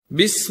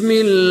بسم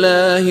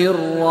الله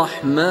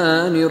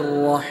الرحمن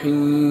الرحيم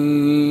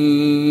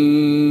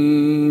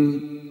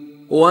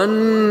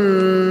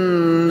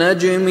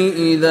والنجم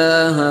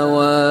إذا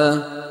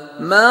هوى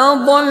ما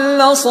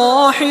ضل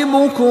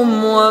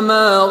صاحبكم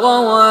وما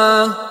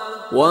غوى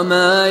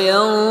وما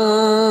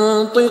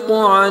ينطق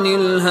عن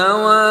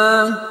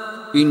الهوى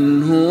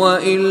إن هو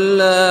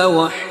إلا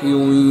وحي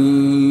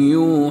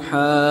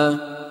يوحى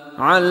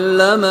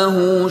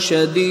علمه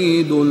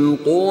شديد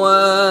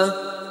القوى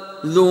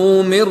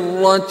ذو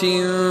مرة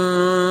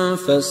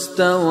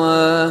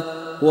فاستوى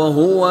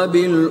وهو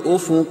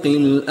بالأفق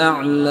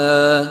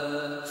الأعلى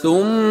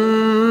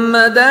ثم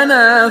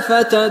دنا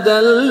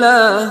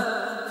فتدلى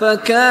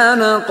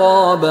فكان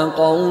قاب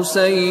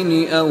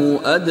قوسين أو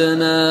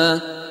أدنى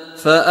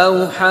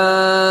فأوحى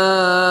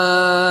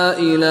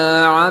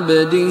إلى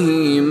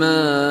عبده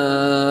ما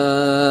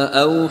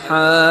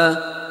أوحى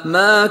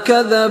ما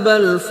كذب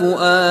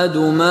الفؤاد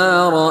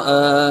ما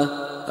رأى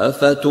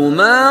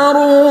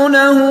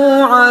أفتمارونه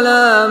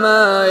على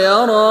ما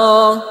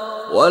يرى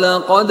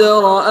ولقد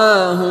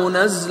رآه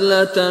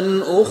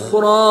نزلة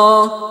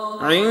أخرى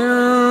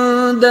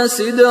عند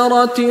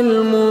سدرة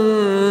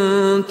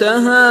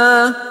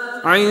المنتهى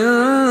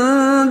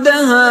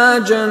عندها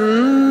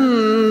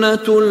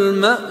جنة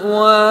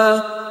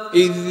المأوى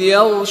إذ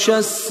يغشى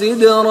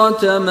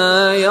السدرة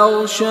ما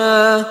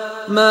يغشى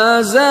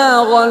ما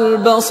زاغ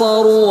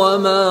البصر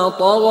وما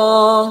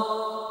طغى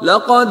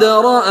لقد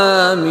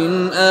رأى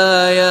من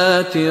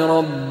آيات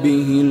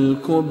ربه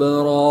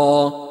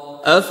الكبرى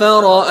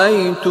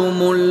أفرأيتم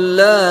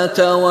اللات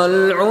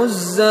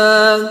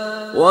والعزى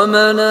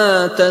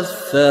ومناة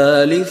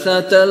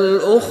الثالثة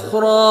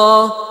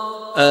الأخرى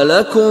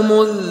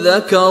ألكم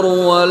الذكر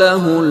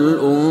وله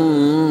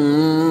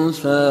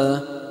الأنثى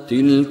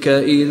تلك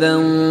إذا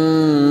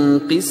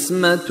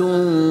قسمة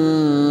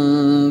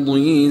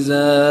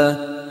ضيزى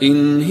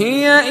إن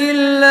هي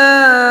إلا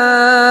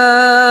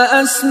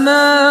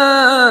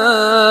أسماء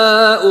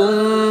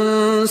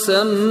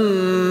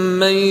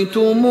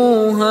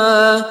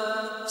سميتموها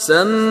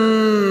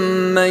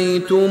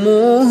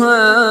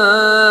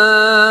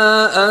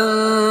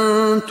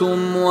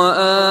أنتم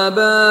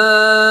وآباؤكم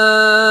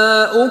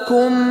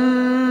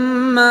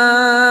ما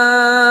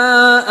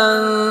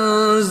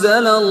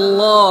أنزل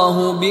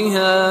الله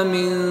بها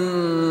من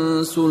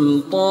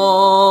سلطان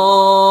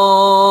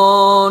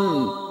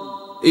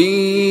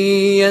إن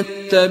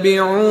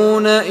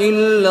يتبعون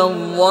إلا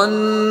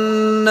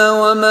الظن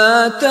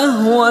وما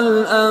تهوى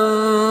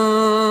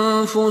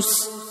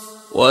الأنفس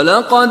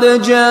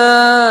ولقد جاءهم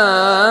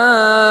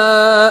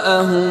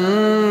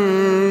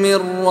من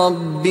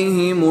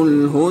ربهم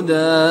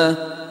الهدى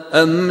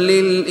أم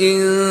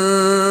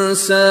للإنسان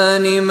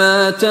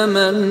ما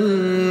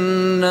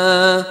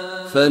تمنى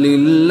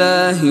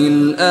فلله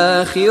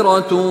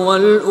الآخرة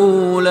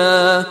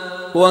والأولى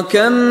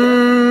وكم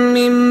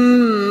من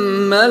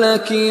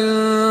ملك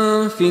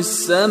في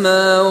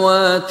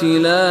السماوات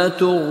لا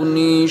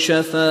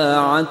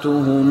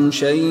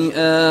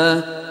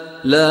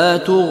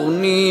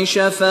تغني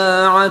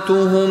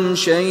شفاعتهم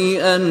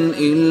شيئا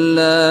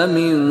إلا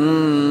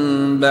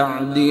من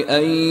بعد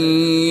أن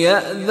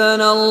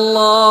يأذن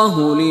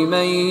الله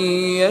لمن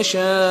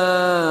يشاء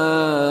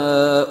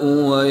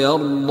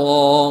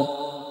ويرضى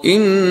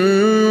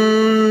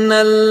إن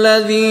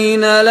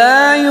الذين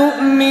لا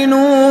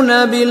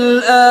يؤمنون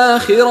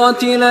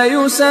بالآخرة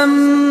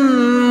ليسمون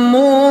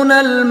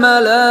الملائكة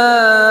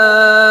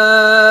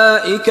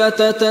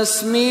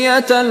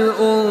تسمية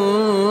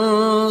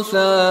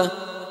الأنثى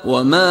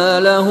وما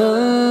لهم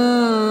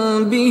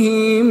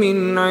به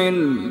من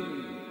علم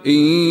إن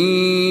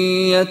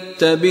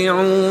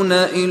يتبعون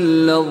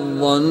إلا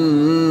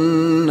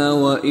الظن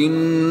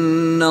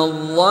وإن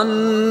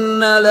الظن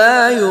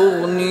لا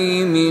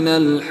يغني من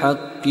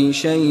الحق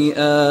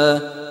شيئا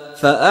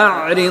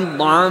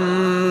فأعرض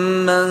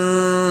عمن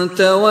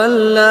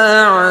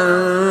تولى عن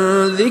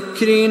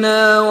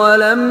ذكرنا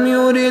ولم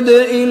يرد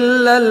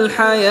إلا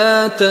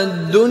الحياة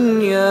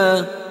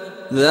الدنيا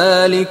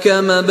ذلك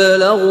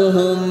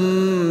مبلغهم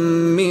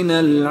من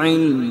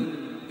العلم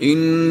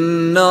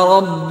إن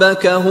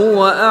ربك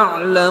هو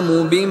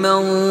أعلم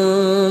بمن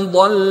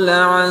ضل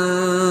عن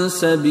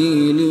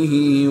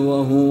سبيله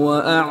وهو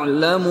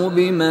أعلم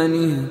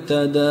بمن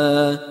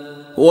اهتدى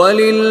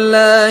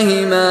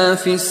ولله ما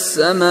في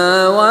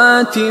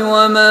السماوات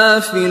وما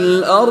في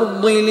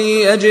الأرض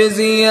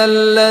ليجزي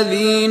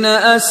الذين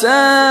أساءوا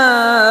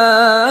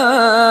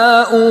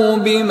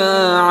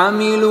بما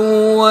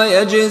عملوا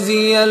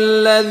ويجزي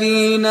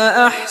الذين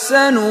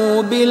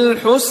أحسنوا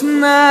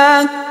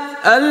بالحسنى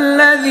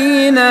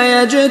الذين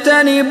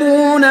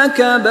يجتنبون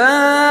كبائر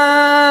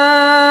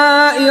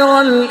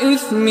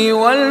الإثم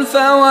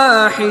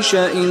والفواحش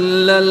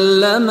إلا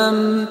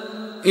اللمم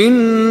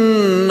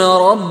إن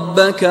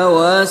ربك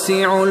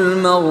واسع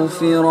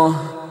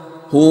المغفرة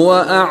هو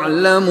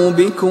أعلم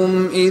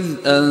بكم إذ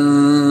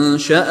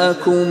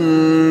أنشأكم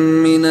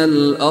من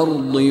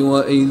الأرض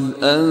وإذ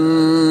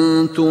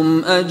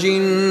أنتم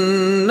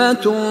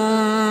أجنة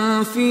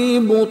في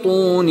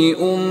بطون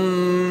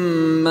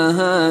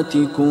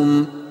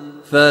أمهاتكم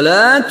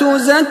فلا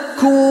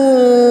تزكوا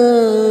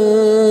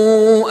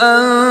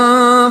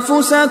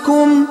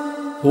أنفسكم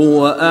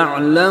هو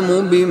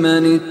أعلم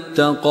بمن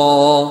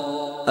اتقى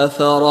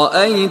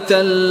أفرأيت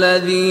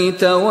الذي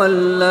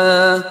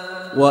تولى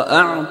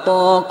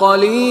وأعطى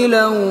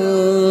قليلا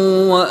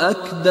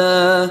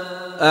وأكدى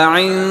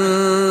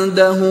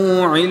أعنده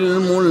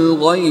علم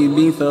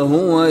الغيب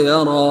فهو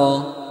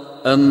يرى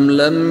أم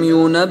لم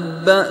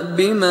ينبأ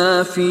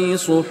بما في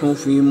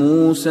صحف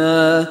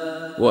موسى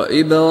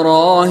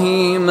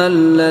وإبراهيم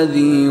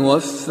الذي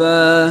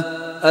وفى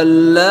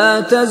ألا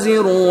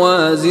تزر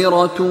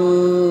وازرة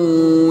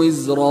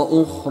وزر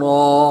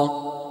أخرى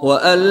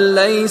وأن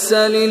ليس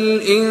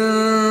للإنسان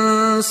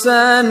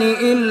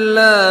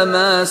إلا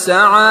ما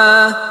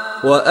سعى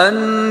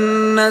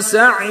وأن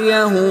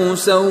سعيه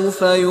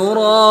سوف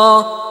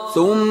يرى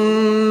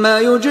ثم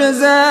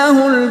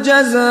يجزاه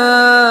الجزاء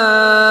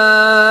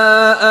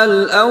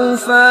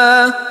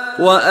الأوفى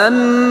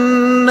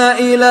وأن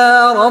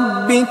إلى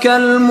ربك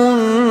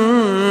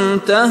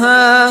المنتهى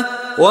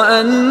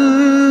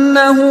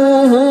وأنه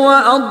هو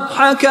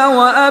أضحك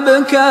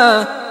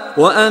وأبكى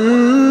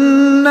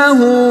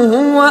وأنه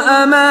هو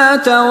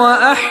أمات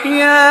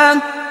وأحيا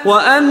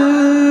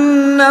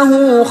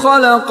وأنه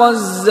خلق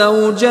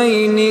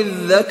الزوجين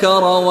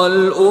الذكر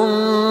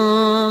والأنثى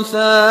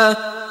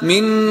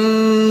من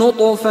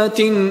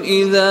نطفة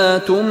إذا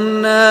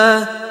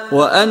تمنى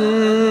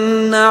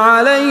وأن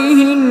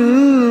عليه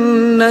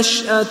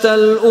النشأة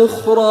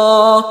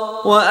الأخرى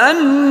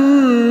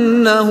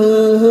وأنه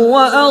هو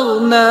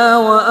أغنى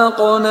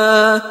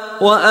وأقنى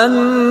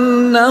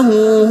وأنه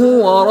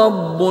هو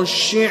رب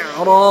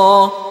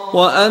الشعرى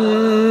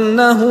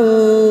وأنه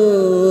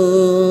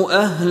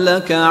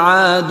أهلك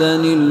عادا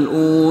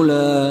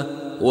الأولى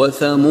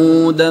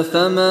وثمود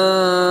فما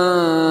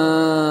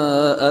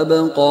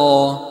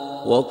أبقى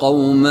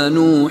وقوم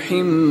نوح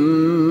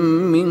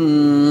من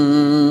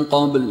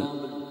قبل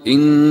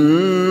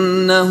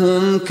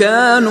إنهم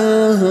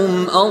كانوا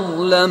هم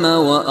أظلم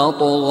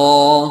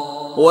وأطغى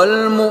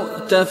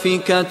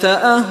والمؤتفكة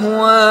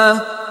أهوى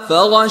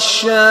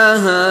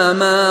فغشاها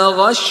ما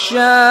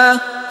غشا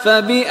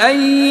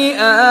فبأي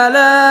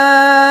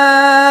آلاء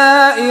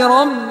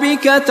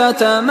ربك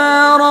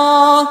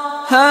تتمارى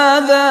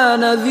هذا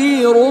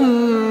نذير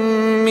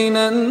من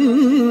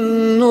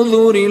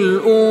النذر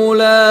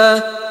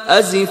الأولى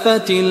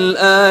أزفت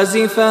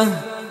الآزفة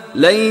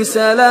ليس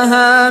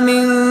لها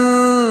من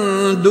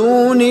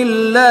دون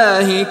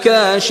الله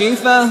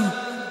كاشفة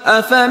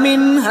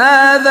أفمن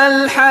هذا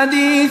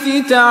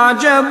الحديث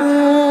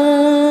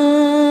تعجبون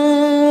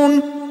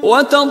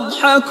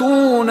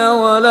وتضحكون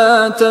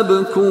ولا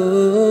تبكون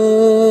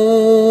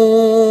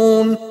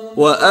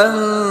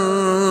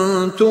وأنتم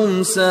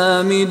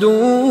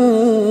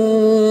سامدون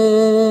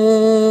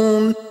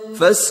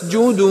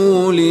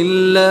فاسجدوا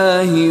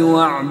لله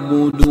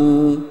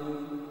واعبدوا